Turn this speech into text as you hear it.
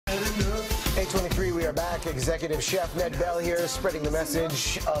8:23, we are back. Executive Chef Ned Bell here, spreading the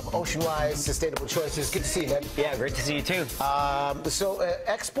message of OceanWise sustainable choices. Good to see you, Ned. Yeah, great to see you too.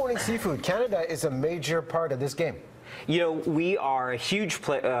 Exporting seafood, Canada is a major part of this game. You know, we are a huge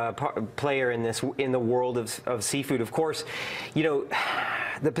player in the world of seafood. Of course, you know,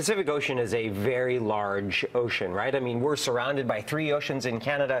 the Pacific Ocean is a very large ocean, right? I mean, we're surrounded by 3 oceans in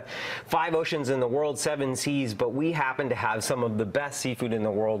Canada, 5 oceans in the world, 7 seas, but we happen to have some of the best seafood in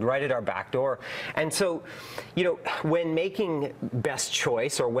the world right at our back door. And so, you know, when making best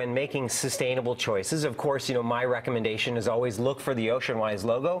choice or when making sustainable choices, of course, you know, my recommendation is always look for the OceanWise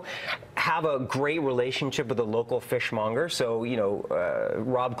logo, have a great relationship with a local fishmonger. So, you know,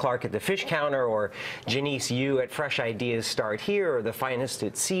 Rob Clark at the Fish Counter or Janice Yu at Fresh Ideas Start Here or the Finest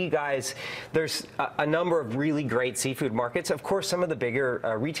at Sea guys. There's a number of really great seafood markets. Of course, some of the bigger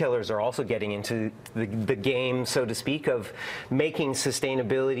retailers are also getting into the game, so to speak, of making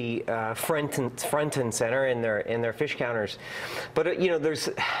sustainability front and center in their fish counters. But you know,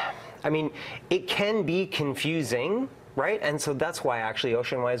 I mean, it can be confusing, right? And so that's why actually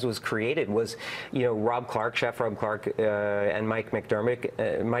OceanWise was created, was, you know, Rob Clark, Chef Rob Clark, and Mike McDermott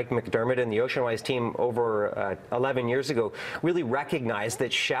and the OceanWise team over 11 years ago really recognized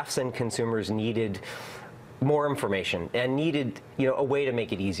that chefs and consumers needed more information and needed, you know, a way to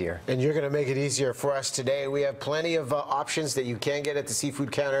make it easier. And you're going to make it easier for us today. We have plenty of options that you can get at the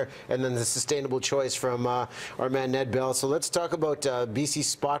seafood counter, and then the sustainable choice from our man Ned Bell. So let's talk about BC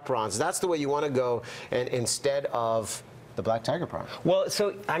spot prawns. That's the way you want to go, and instead of the black tiger prawn. Well,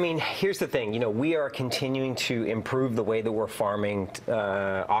 so, I mean, here's the thing. You know, we are continuing to improve the way that we're farming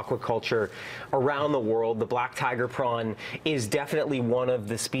aquaculture around the world. The black tiger prawn is definitely one of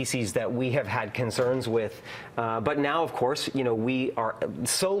the species that we have had concerns with. But now, of course, you know, we are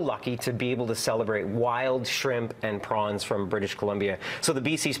so lucky to be able to celebrate wild shrimp and prawns from British Columbia. So the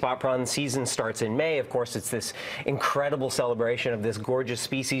BC spot prawn season starts in May. Of course, it's this incredible celebration of this gorgeous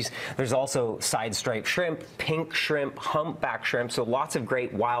species. There's also side striped shrimp, pink shrimp, humpback shrimp, so lots of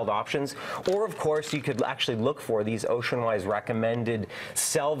great wild options. Or, of course, you could actually look for these OceanWise recommended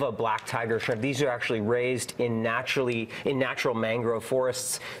Selva black tiger shrimp. These are actually raised in natural mangrove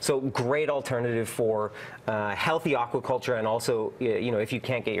forests, so great alternative for healthy aquaculture, and also, you know, if you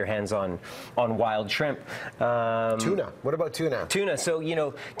can't get your hands on wild shrimp. Tuna. What about tuna? Tuna. So, you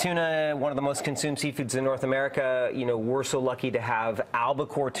know, tuna, one of the most consumed seafoods in North America. You know, we're so lucky to have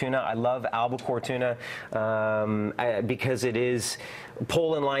albacore tuna. I love albacore tuna because it is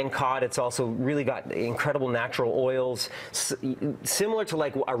pole and line caught. It's also really got incredible natural oils, similar to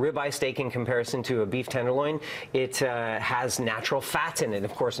like a ribeye steak in comparison to a beef tenderloin. It has natural fats in it.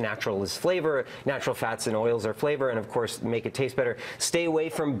 Of course, natural is flavor. Natural fats and oils are flavor, and of course make it taste better. Stay away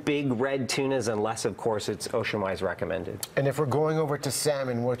from big red tunas unless, of course, it's OceanWise recommended. And if we're going over to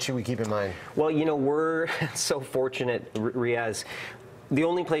salmon, what should we keep in mind? Well, you know, we're so fortunate, Riaz. The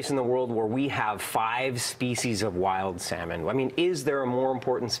only place in the world where we have 5 species of wild salmon. I mean, is there a more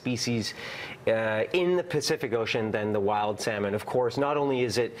important species in the Pacific Ocean than the wild salmon? Of course, not only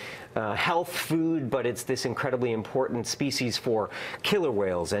is it health food, but it's this incredibly important species for killer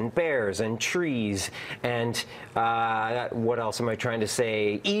whales and bears and trees and what else am I trying to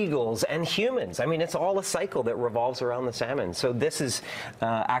say? Eagles and humans. I mean, it's all a cycle that revolves around the salmon. So this is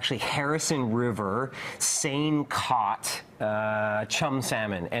actually Harrison River seine caught chum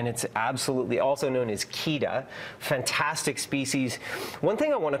salmon, and it's absolutely also known as Keta. Fantastic species. One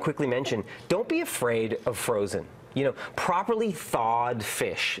thing I want to quickly mention, don't be afraid of frozen. You know, properly thawed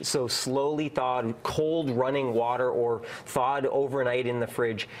fish, so slowly thawed, cold running water or thawed overnight in the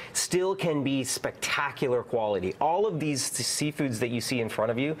fridge, still can be spectacular quality. All of these seafoods that you see in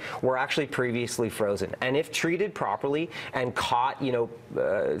front of you were actually previously frozen. And if treated properly and caught, you know,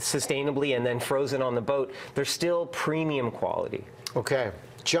 sustainably and then frozen on the boat, they're still premium quality. Okay.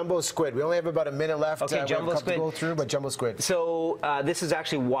 Jumbo squid. We only have about a minute left. Okay, jumbo squid. To go through, but jumbo squid. So this is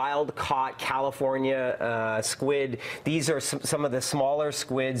actually wild caught California squid. These are some of the smaller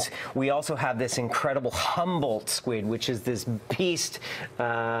squids. We also have this incredible Humboldt squid, which is this beast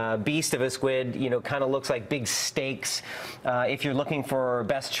of a squid. You know, kind of looks like big steaks. If you're looking for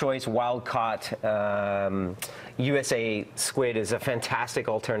best choice, wild caught USA squid is a fantastic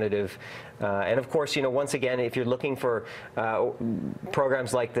alternative. And of course, you know, once again, if you're looking for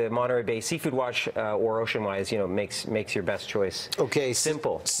programs like the Monterey Bay Seafood Watch or OceanWise, you know, makes your best choice. Okay,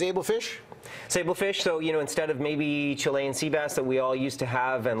 simple. Sablefish? Sablefish, so, you know, instead of maybe Chilean sea bass that we all used to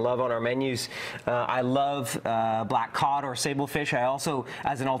have and love on our menus, I love black cod or sablefish. I also,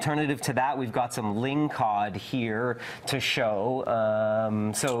 as an alternative to that, we've got some lingcod here to show.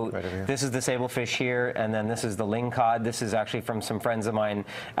 This is the sablefish here, and then this is the lingcod. This is actually from some friends of mine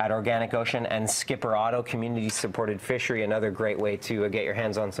at Organic Ocean and Skipper Otto, community-supported fishery, another great way to get your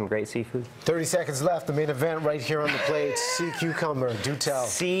hands on some great seafood. 30 seconds left, the main event right here on the plate, sea cucumber, do tell.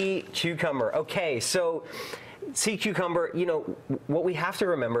 Sea cucumber, okay, so sea cucumber, you know, what we have to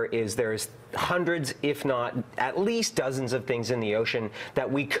remember is there's hundreds, if not at least dozens of things in the ocean that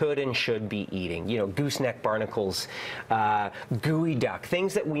we could and should be eating. You know, gooseneck barnacles, gooey duck,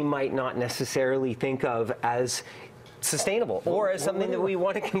 things that we might not necessarily think of as sustainable or as something that we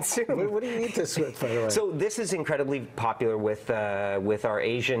want to consume. What do you eat this with, by the way? So this is incredibly popular with our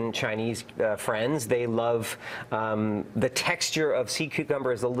Asian Chinese friends. They love the texture of sea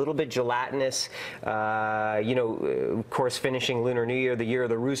cucumber is a little bit gelatinous. You know, of course, finishing Lunar New Year, the year of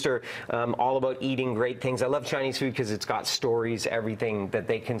the rooster, all about eating great things. I love Chinese food because it's got stories. Everything that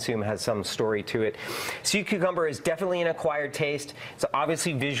they consume has some story to it. Sea cucumber is definitely an acquired taste. It's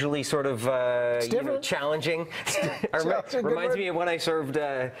obviously visually sort of you know, challenging. Reminds me of when I served,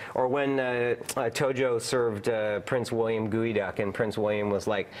 or when Tojo served Prince William gooey duck, and Prince William was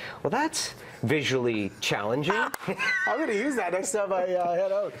like, well, that's visually challenging. I'm going to use that next time I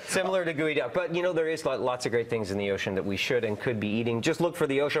head out. Similar to gooey duck, but you know, there is lots of great things in the ocean that we should and could be eating. Just look for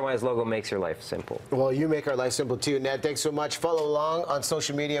the OceanWise logo, makes your life simple. Well, you make our life simple too, Ned. Thanks so much. Follow along on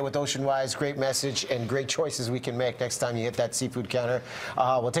social media with OceanWise. Great message and great choices we can make next time you hit that seafood counter.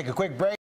 We'll take a quick break.